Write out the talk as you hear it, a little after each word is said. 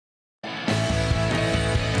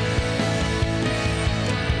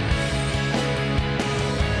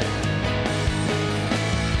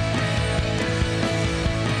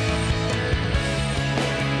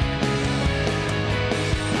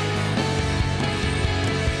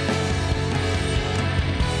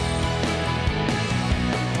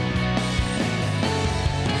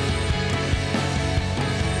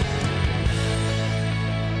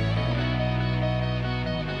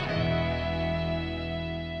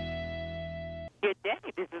Good day.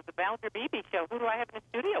 This is the Valder Beebe Show. Who do I have in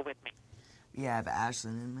the studio with me? We have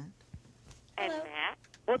Ashlyn and Matt. And Hello. Matt.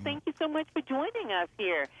 Well, thank you so much for joining us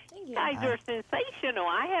here. Thank You you. guys are sensational.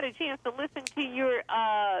 I had a chance to listen to your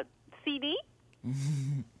CD.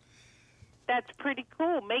 That's pretty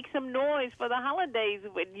cool. Make some noise for the holidays.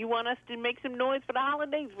 You want us to make some noise for the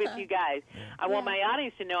holidays with you guys. I want my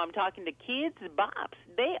audience to know I'm talking to KIDZ BOP.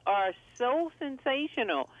 They are so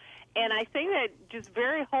sensational. And I say that just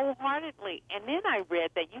very wholeheartedly. And then I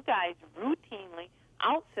read that you guys routinely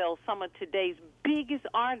outsell some of today's biggest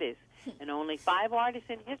artists. And only 5 artists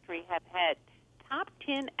in history have had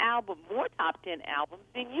more top 10 albums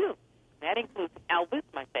than you. That includes Elvis,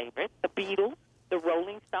 my favorite, the Beatles, the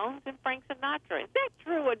Rolling Stones, and Frank Sinatra. Is that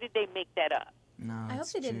true, or did they make that up? No, I hope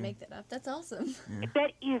it's they didn't true. make that up. That's awesome. Yeah.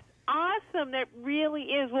 That is awesome. That really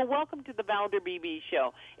is. Well, welcome to the Valder BB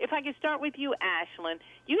Show. If I could start with you, Ashlyn,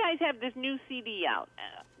 you guys have this new CD out.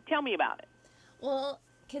 Tell me about it. Well,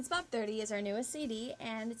 KIDZ BOP 30 is our newest CD,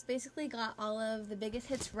 and it's basically got all of the biggest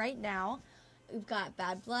hits right now. We've got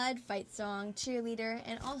Bad Blood, Fight Song, Cheerleader,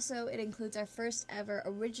 and also it includes our first ever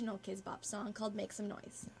original KIDZ BOP song called Make Some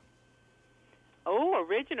Noise. Oh,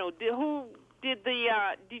 original. Did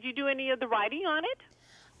you do any of the writing on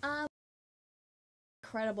it?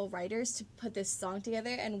 Incredible writers to put this song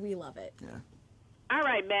together, and we love it. Yeah. All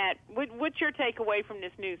right, Matt, what's your takeaway from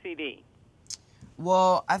this new CD?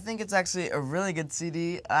 Well, I think it's actually a really good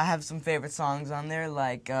CD. I have some favorite songs on there,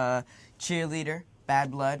 like Cheerleader, Bad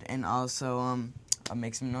Blood, and also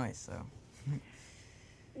Make Some Noise. So.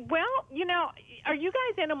 Well, are you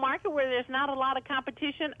guys in a market where there's not a lot of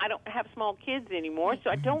competition? I don't have small kids anymore, so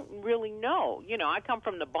I don't really know. I come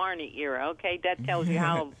from the Barney era, okay? That tells you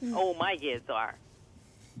how old my kids are.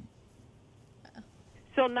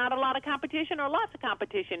 So not a lot of competition or lots of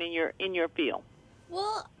competition in your field?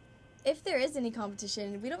 Well, if there is any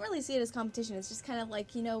competition, we don't really see it as competition. It's just kind of like,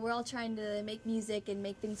 we're all trying to make music and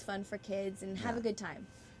make things fun for kids and have a good time.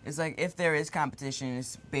 It's like if there is competition,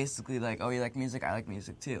 it's basically like, oh, you like music, I like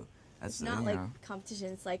music too. That's It's not like competition.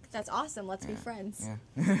 It's like, that's awesome. Let's be friends.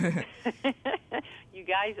 Yeah. You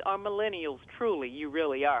guys are millennials, truly. You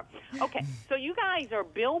really are. Okay, so you guys are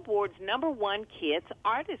Billboard's #1 kids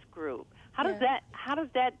artist group. How does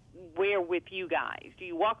that wear with you guys? Do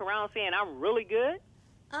you walk around saying I'm really good?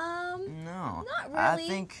 No. Not really. I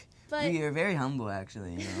think but we are very humble,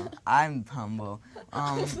 actually. I'm humble.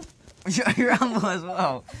 You're humble as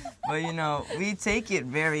well. But we take it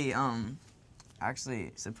very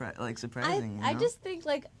actually surprising. I just think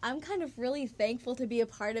I'm kind of really thankful to be a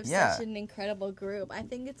part of such an incredible group. I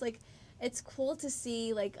think it's cool to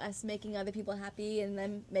see us making other people happy and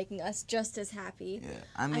them making us just as happy. Yeah,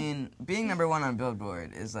 I mean, being #1 on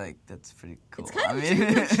Billboard is that's pretty cool. It's kind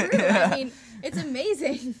of true. Yeah. I mean, it's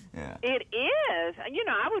amazing. Yeah. It is.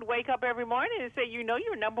 I would wake up every morning and say, you're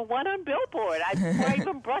 #1 on Billboard. I'd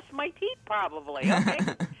even brush my teeth probably, okay?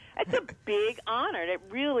 That's a big honor. It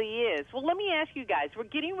really is. Well, let me ask you guys. We're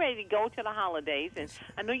getting ready to go to the holidays, and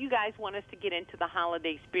I know you guys want us to get into the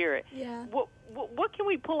holiday spirit. Yeah. What can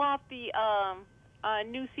we pull off the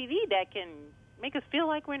new CD that can make us feel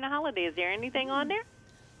like we're in the holiday? Is there anything on there?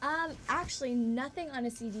 Actually, nothing on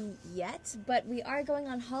a CD yet, but we are going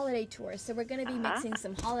on holiday tours, so we're going to be mixing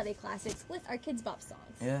some holiday classics with our KIDZ BOP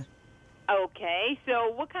songs. Yeah. Okay,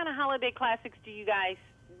 so what kind of holiday classics do you guys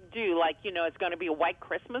do? It's going to be a White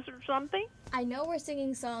Christmas or something? I know we're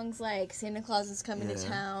singing songs like Santa Claus is Coming to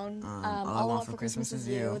Town, All I Want for Christmas Is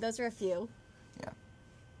You. Those are a few. Yeah.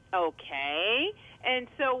 Okay. And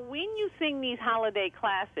so when you sing these holiday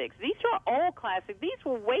classics, these are old classics. These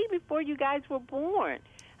were way before you guys were born.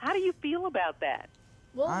 How do you feel about that?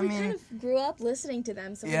 Well, we kind of grew up listening to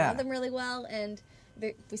them, so we know them really well, and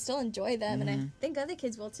we still enjoy them, and I think other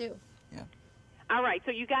kids will too. Yeah. All right,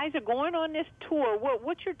 so you guys are going on this tour.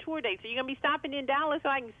 What's your tour date? So you're going to be stopping in Dallas so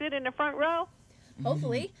I can sit in the front row?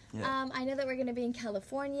 Hopefully. Yeah. I know that we're going to be in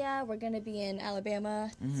California. We're going to be in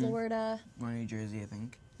Alabama, Florida. Or New Jersey, I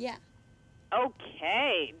think. Yeah.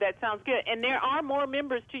 Okay, that sounds good. And there are more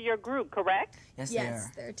members to your group, correct? Yes,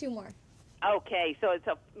 There are 2 more. Okay, so it's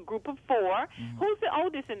a group of 4. Who's the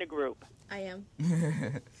oldest in the group? I am.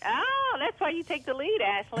 Oh, that's why you take the lead,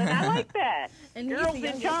 Ashlyn. I like that. And Girls he's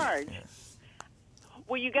the in youngest. charge.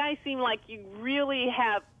 Well, you guys seem like you really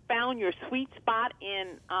have found your sweet spot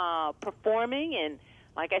in performing, and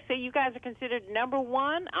like I say, you guys are considered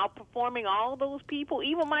 #1, outperforming all those people.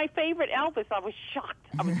 Even my favorite, Elvis, I was shocked.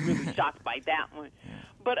 I was really shocked by that one.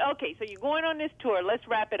 But, okay, so you're going on this tour. Let's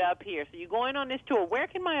wrap it up here. So you're going on this tour. Where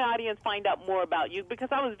can my audience find out more about you? Because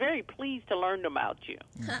I was very pleased to learn about you.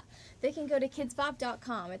 They can go to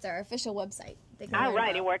KIDZBOP.com. It's our official website. They can All learn right,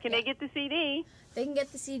 about- and where can yeah. they get the CD? They can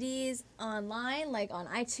get the CDs online, like on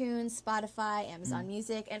iTunes, Spotify, Amazon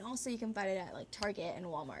Music, and also you can find it at like Target and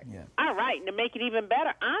Walmart. Yeah. All right, and to make it even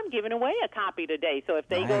better, I'm giving away a copy today. So if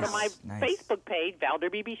they go to my Nice. Facebook page,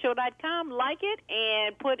 ValderBeebeShow.com, like it,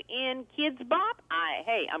 and put in KIDZ BOP,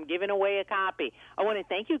 I'm giving away a copy. I want to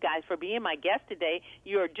thank you guys for being my guest today.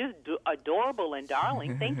 You're just adorable and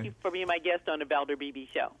darling. Thank you for being my guest on the Valder Beebe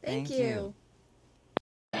Show. Thank Thank you. you.